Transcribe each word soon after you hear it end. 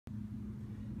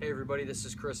Hey everybody, this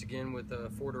is Chris again with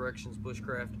 4 Directions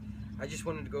Bushcraft. I just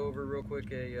wanted to go over real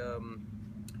quick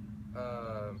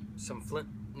some Flint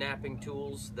knapping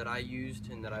tools that I used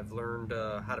and that I've learned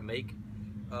how to make.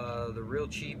 They're real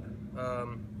cheap.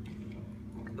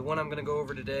 The one I'm going to go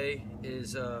over today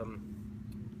is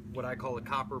what I call a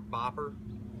copper bopper,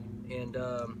 and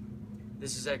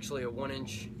this is actually a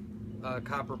 1-inch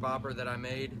copper bopper that I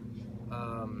made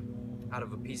out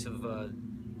of a piece of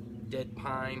dead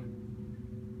pine,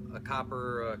 a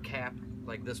copper cap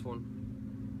like this one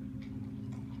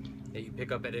that you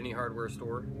pick up at any hardware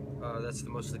store. That's the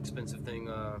most expensive thing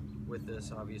with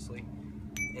this, obviously.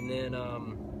 And then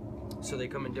so they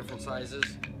come in different sizes,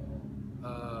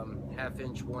 1/2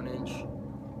 inch, 1 inch,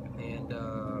 and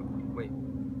wait,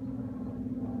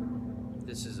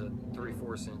 this is a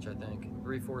 3/4 inch, I think.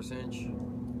 3/4 inch,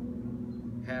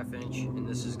 1/2 inch, and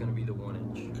this is going to be the 1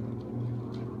 inch.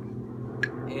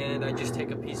 And I just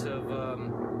take a piece of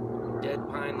dead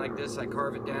pine like this, I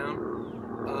carve it down.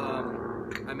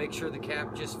 I make sure the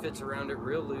cap just fits around it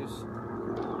real loose,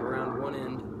 around one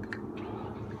end.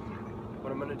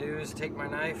 What I'm going to do is take my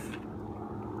knife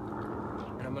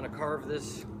and I'm going to carve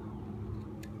this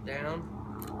down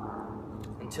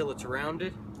until it's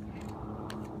rounded.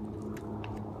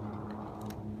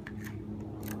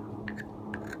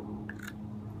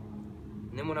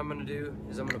 And then what I'm going to do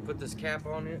is I'm going to put this cap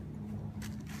on it,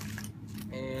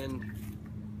 and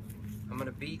I'm going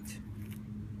to beat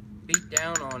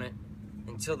down on it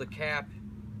until the cap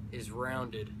is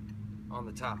rounded on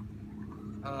the top.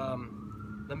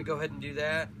 Let me go ahead and do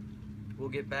that. We'll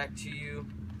get back to you,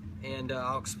 and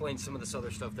I'll explain some of this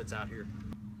other stuff that's out here.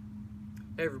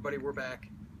 Hey everybody, we're back.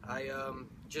 I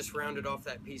just rounded off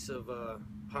that piece of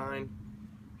pine.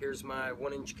 Here's my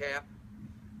 1-inch cap.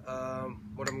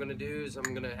 What I'm going to do is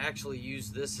I'm going to actually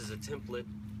use this as a template,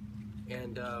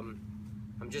 and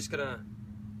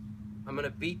I'm going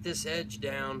to beat this edge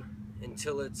down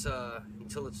until it's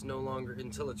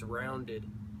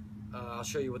rounded. I'll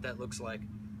show you what that looks like.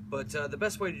 But the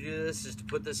best way to do this is to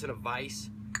put this in a vise,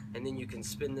 and then you can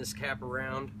spin this cap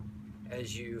around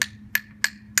as you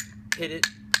hit it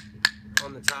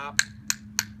on the top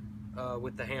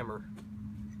with the hammer.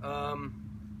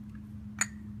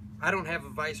 I don't have a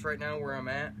vise right now where I'm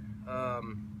at,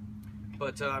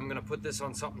 but I'm going to put this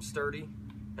on something sturdy,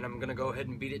 and I'm going to go ahead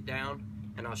and beat it down,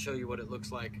 and I'll show you what it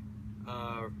looks like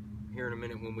here in a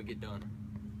minute when we get done.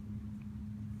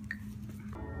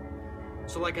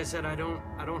 So like I said, I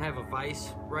don't have a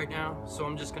vise right now, so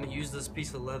I'm just going to use this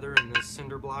piece of leather and this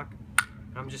cinder block,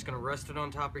 and I'm just going to rest it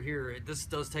on top of here. This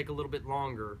does take a little bit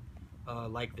longer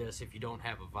like this if you don't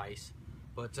have a vise,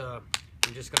 but I'm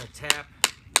just going to tap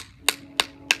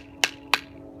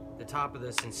the top of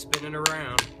this and spin it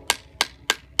around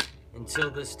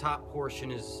until this top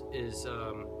portion is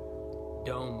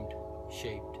domed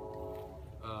shaped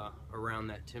around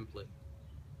that template.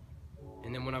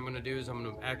 And then what I'm going to do is I'm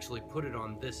going to actually put it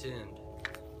on this end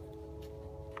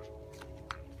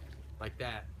like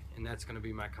that, and that's going to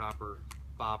be my copper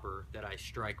bopper that I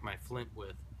strike my flint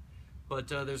with. But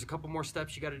there's a couple more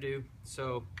steps you got to do,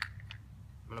 so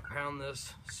I'm going to pound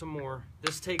this some more.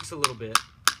 This takes a little bit.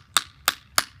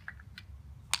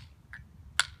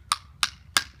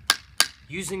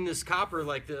 Using this copper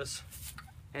like this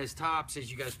as tops, as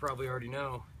you guys probably already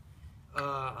know,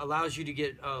 allows you to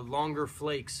get longer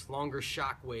flakes, longer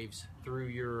shock waves through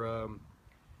your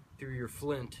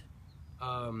flint.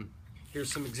 Here's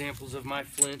some examples of my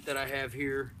flint that I have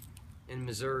here in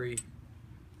Missouri.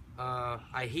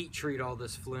 I heat treat all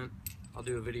this flint. I'll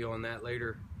do a video on that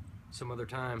later, some other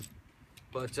time.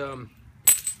 But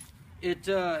it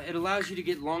allows you to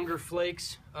get longer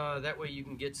flakes. That way you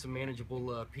can get some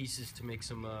manageable pieces to make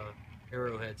some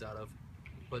arrowheads out of.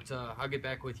 But I'll get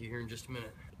back with you here in just a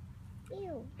minute.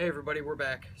 Ew. Hey everybody, we're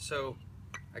back. So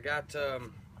I got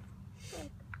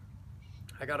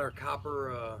our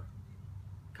copper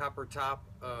top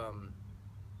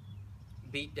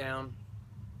beat down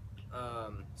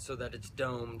so that it's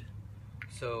domed,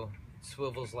 so it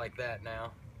swivels like that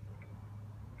now.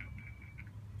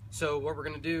 So what we're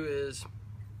going to do is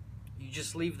you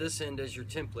just leave this end as your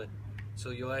template, so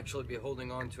you'll actually be holding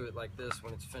on to it like this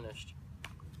when it's finished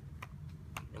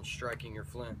and striking your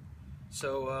flint.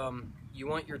 So you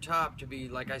want your top to be,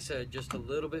 like I said, just a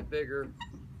little bit bigger,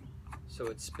 so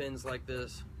it spins like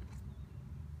this.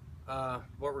 What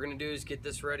we're going to do is get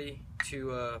this ready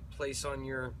to place on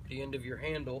the end of your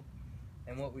handle,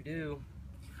 and what we do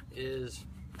is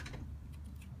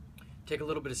take a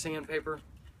little bit of sandpaper,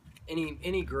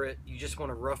 any grit. You just want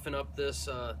to roughen up this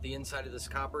the inside of this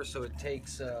copper, so it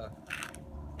takes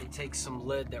some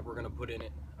lead that we're going to put in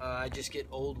it. I just get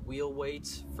old wheel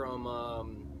weights from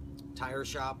tire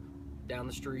shop down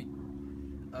the street.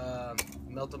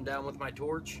 Melt them down with my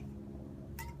torch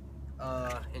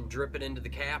and drip it into the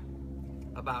cap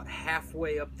about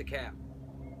halfway up the cap.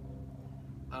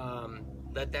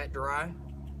 Let that dry,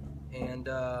 and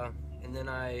then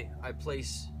I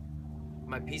place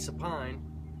my piece of pine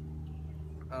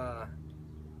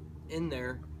in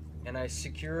there, and I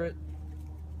secure it.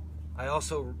 I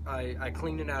also I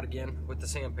clean it out again with the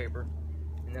sandpaper,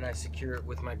 and then I secure it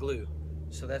with my glue.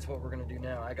 So that's what we're gonna do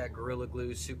now. I got Gorilla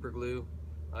Glue, super glue.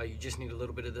 You just need a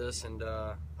little bit of this, and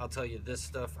I'll tell you, this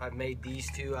stuff, I've made these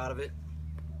two out of it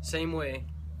same way,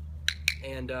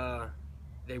 and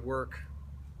they work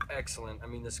excellent. I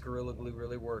mean, this Gorilla Glue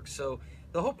really works. So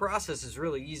the whole process is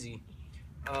really easy.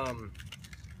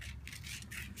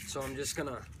 So I'm just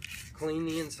gonna clean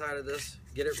the inside of this,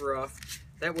 get it rough.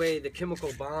 That way the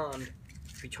chemical bond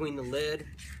between the lead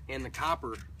and the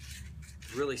copper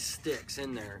really sticks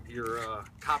in there. Your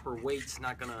copper weight's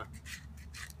not gonna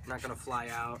fly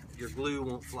out. Your glue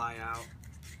won't fly out,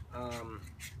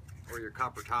 or your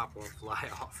copper top won't fly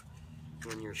off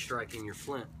when you're striking your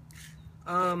flint.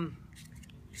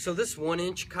 So this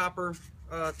 1-inch copper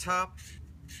top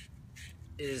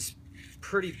is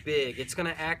pretty big. It's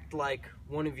gonna act like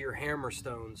one of your hammer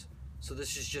stones. So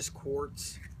this is just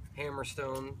quartz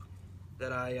hammerstone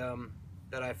that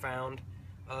I found.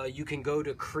 You can go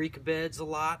to creek beds a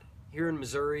lot. Here in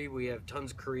Missouri, we have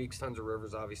tons of creeks, tons of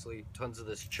rivers, obviously, tons of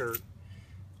this chert.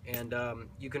 And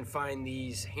you can find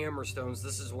these hammerstones.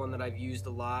 This is one that I've used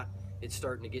a lot. It's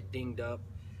starting to get dinged up.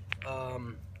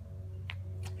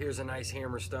 Here's a nice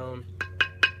hammerstone.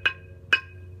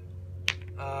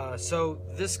 So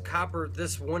this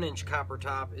 1-inch copper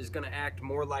top is going to act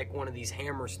more like one of these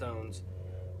hammerstones.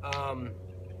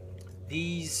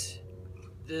 This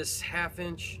 1/2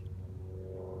 inch,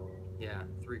 yeah,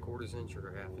 3/4 inch or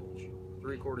 1/2 inch,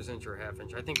 3/4 inch or 1/2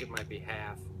 inch. I think it might be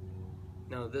half.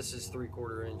 No, this is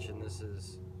 3/4 inch and this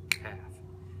is half.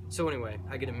 So anyway,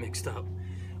 I get it mixed up.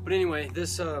 But anyway,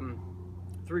 this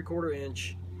 3/4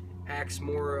 inch acts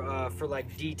more for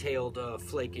like detailed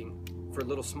flaking for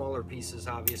little smaller pieces,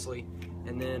 obviously.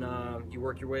 And then you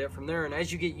work your way up from there. And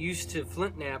as you get used to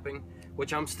flint knapping,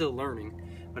 which I'm still learning,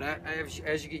 but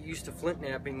as you get used to flint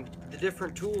knapping, the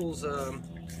different tools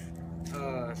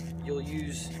you'll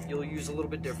use a little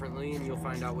bit differently, and you'll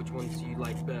find out which ones you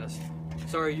like best.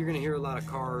 Sorry, you're gonna hear a lot of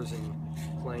cars and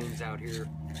planes out here.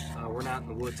 We're not in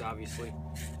the woods, obviously.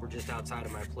 We're just outside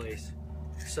of my place.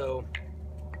 So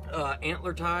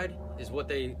antler tied is what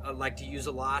they like to use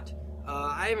a lot.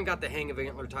 I haven't got the hang of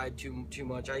antler tied too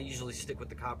much. I usually stick with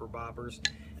the copper boppers,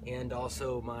 and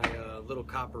also my little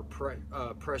copper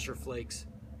pressure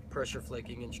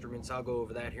flaking instruments. I'll go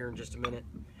over that here in just a minute.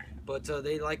 But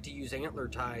they like to use antler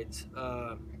tides.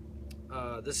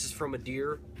 This is from a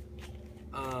deer.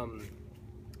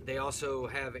 They also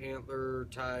have antler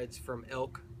tides from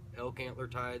elk antler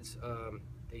tides.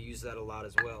 They use that a lot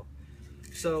as well.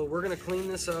 So we're gonna clean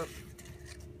this up,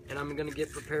 and I'm gonna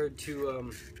get prepared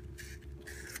to,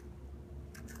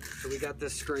 so we got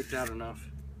this scraped out enough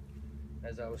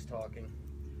as I was talking.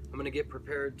 I'm gonna get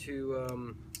prepared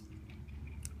to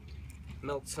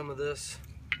melt some of this.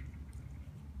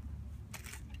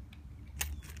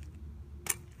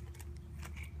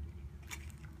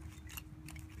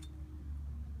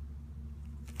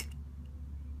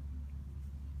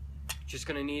 Just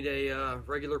gonna need a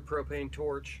regular propane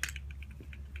torch,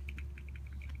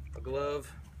 a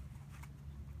glove,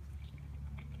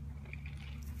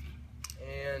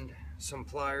 and some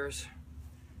pliers,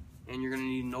 and you're gonna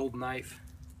need an old knife.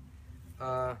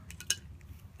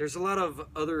 There's a lot of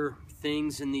other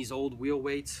things in these old wheel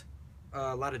weights,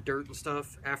 a lot of dirt and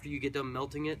stuff. After you get done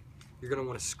melting it, you're gonna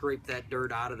want to scrape that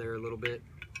dirt out of there a little bit.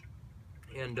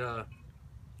 And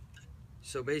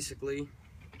so basically,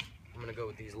 I'm gonna go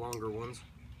with these longer ones.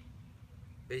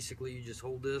 Basically, you just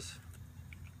hold this,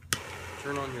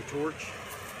 turn on your torch,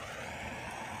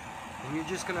 and you're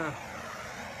just gonna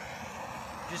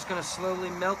slowly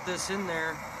melt this in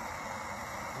there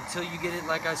until you get it,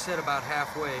 like I said, about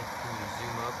halfway. Can you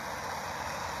zoom up?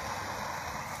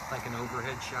 Like an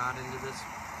overhead shot into this.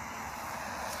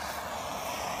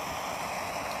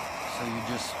 So you're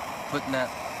just putting that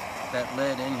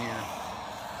lead in here.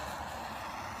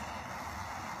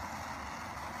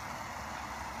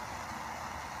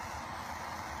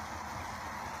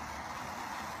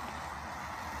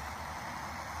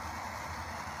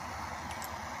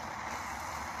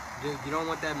 Dude, you don't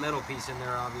want that metal piece in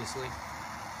there, obviously.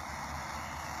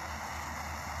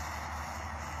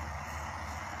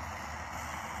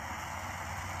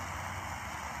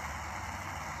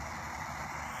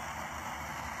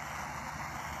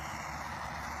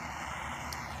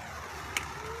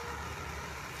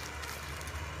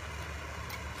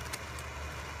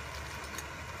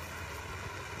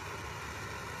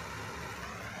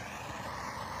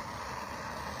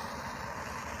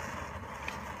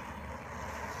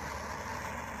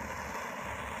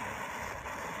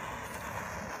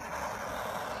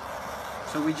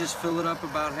 So we just fill it up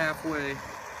about halfway.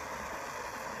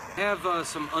 Have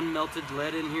some unmelted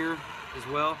lead in here as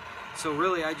well. So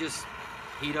really I just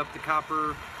heat up the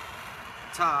copper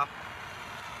top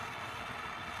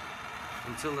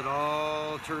until it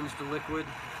all turns to liquid,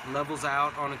 levels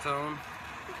out on its own.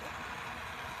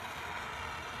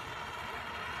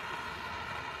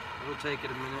 It'll take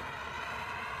it a minute.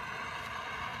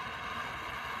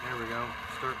 There we go,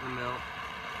 starting to melt.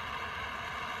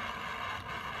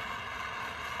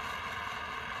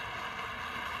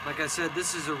 Like I said,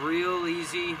 this is a real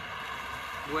easy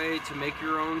way to make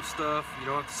your own stuff. You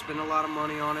don't have to spend a lot of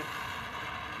money on it.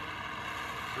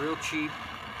 Real cheap.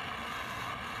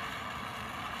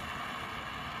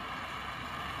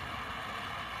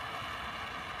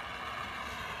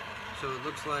 So it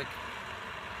looks like,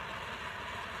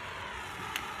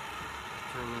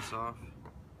 turn this off.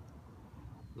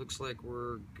 Looks like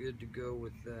we're good to go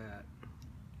with that.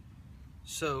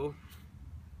 So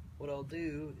what I'll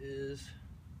do is,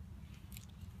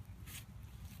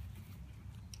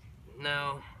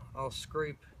 now I'll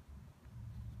scrape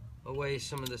away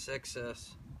some of this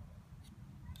excess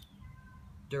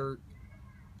dirt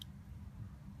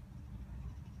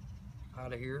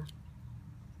out of here.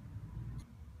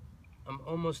 I'm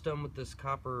almost done with this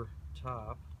copper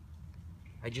top.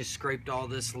 I just scraped all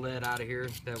this lead out of here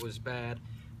that was bad.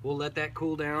 We'll let that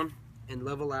cool down and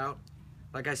level out.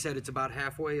 Like I said, it's about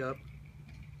halfway up.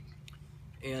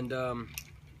 And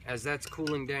as that's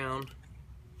cooling down,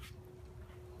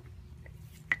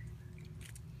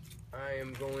 I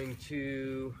am going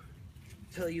to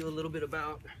tell you a little bit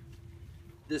about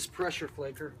this pressure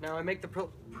flaker. Now I make the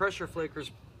pressure flakers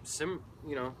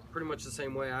pretty much the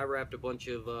same way. I wrapped a bunch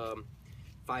of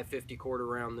 550 cord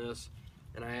around this,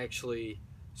 and I actually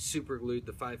super glued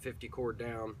the 550 cord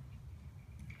down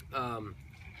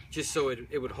just so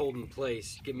it would hold in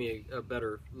place, give me a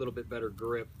little bit better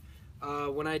grip.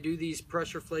 When I do these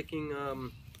pressure flaking,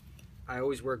 I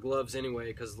always wear gloves anyway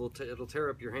because it'll tear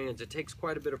up your hands. It takes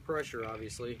quite a bit of pressure,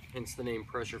 obviously, hence the name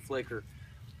pressure flaker.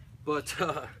 But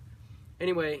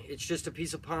anyway, it's just a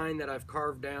piece of pine that I've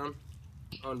carved down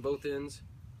on both ends,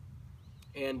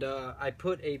 and I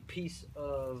put a piece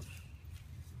of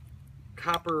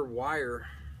copper wire.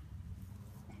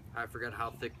 I forgot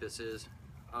how thick this is.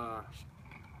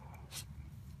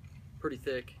 Pretty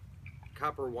thick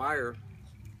copper wire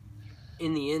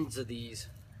in the ends of these.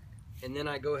 And then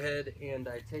I go ahead and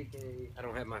I take I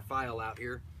don't have my file out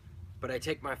here, but I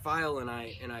take my file and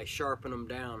I sharpen them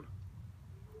down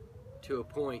to a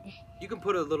point. You can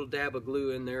put a little dab of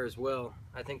glue in there as well.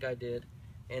 I think I did.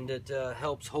 And it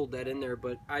helps hold that in there,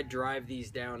 but I drive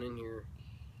these down in here.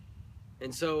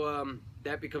 And so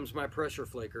that becomes my pressure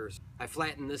flakers. I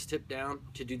flatten this tip down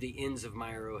to do the ends of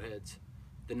my arrowheads,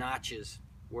 the notches,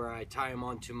 where I tie them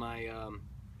onto my,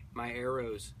 my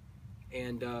arrows.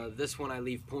 And this one I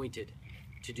leave pointed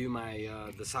to do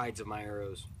my the sides of my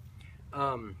arrows.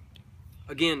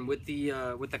 Again, with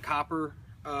the copper,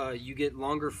 you get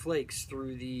longer flakes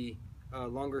through the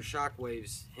longer shock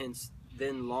waves, hence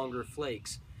then longer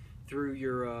flakes through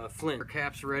your flint. Your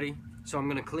cap's ready, so I'm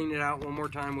going to clean it out one more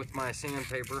time with my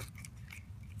sandpaper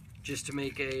just to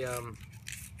make a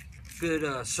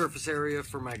good surface area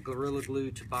for my Gorilla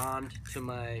Glue to bond to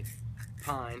my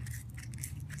pine.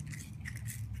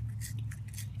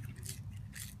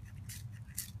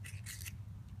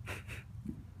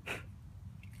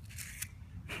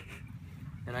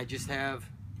 And I just have,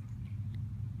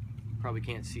 probably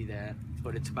can't see that,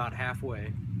 but it's about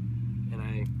halfway, and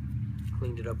I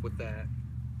cleaned it up with that.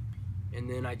 And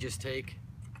then I just take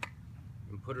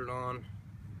and put it on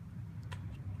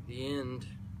the end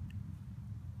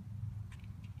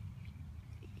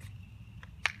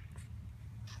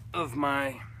of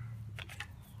my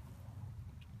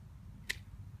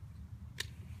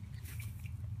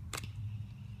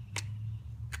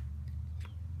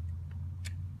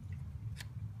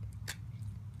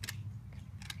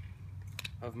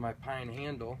pine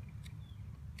handle.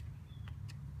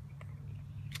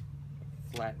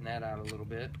 Flatten that out a little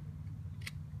bit.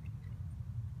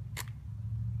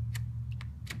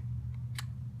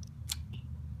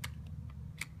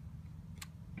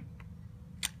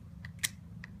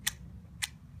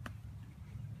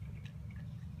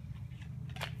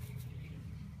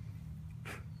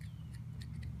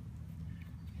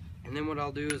 And then what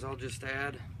I'll do is I'll just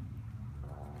add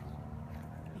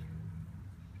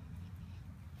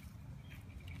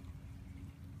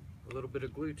a little bit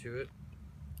of glue to it.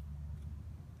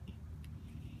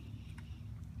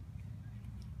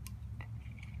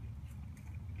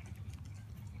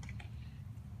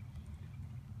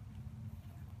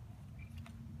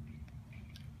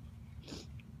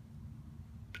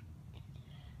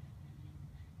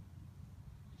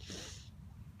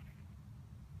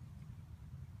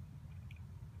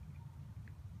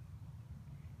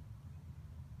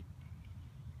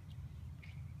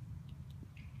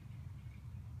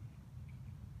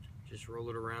 Just roll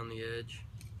it around the edge.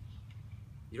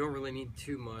 You don't really need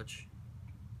too much.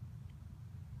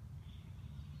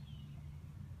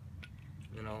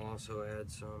 And I'll also add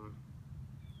some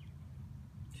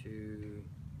to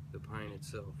the pine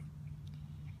itself.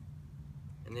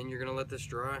 And then you're gonna let this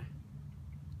dry, and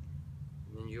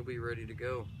then you'll be ready to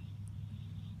go.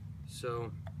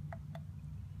 So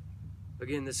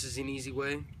again, this is an easy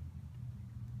way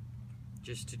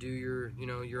just to do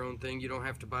your own thing. You don't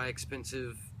have to buy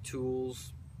expensive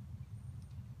tools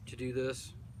to do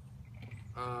this.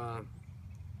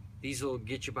 These will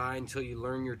get you by until you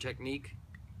learn your technique.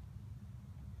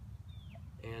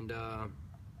 And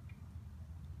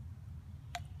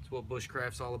it's what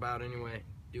bushcraft's all about anyway.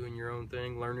 Doing your own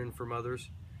thing, learning from others,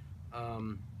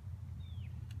 and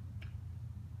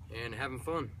having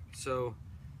fun. So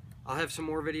I'll have some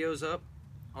more videos up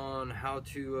on how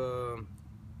to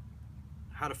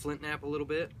flint knap a little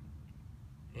bit,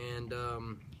 and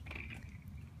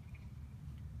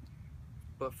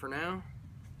but for now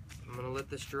I'm gonna let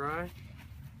this dry,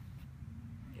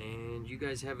 and you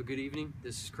guys have a good evening.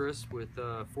 This is Chris with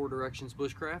 4 Directions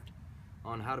Bushcraft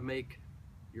on how to make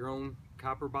your own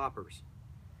copper boppers.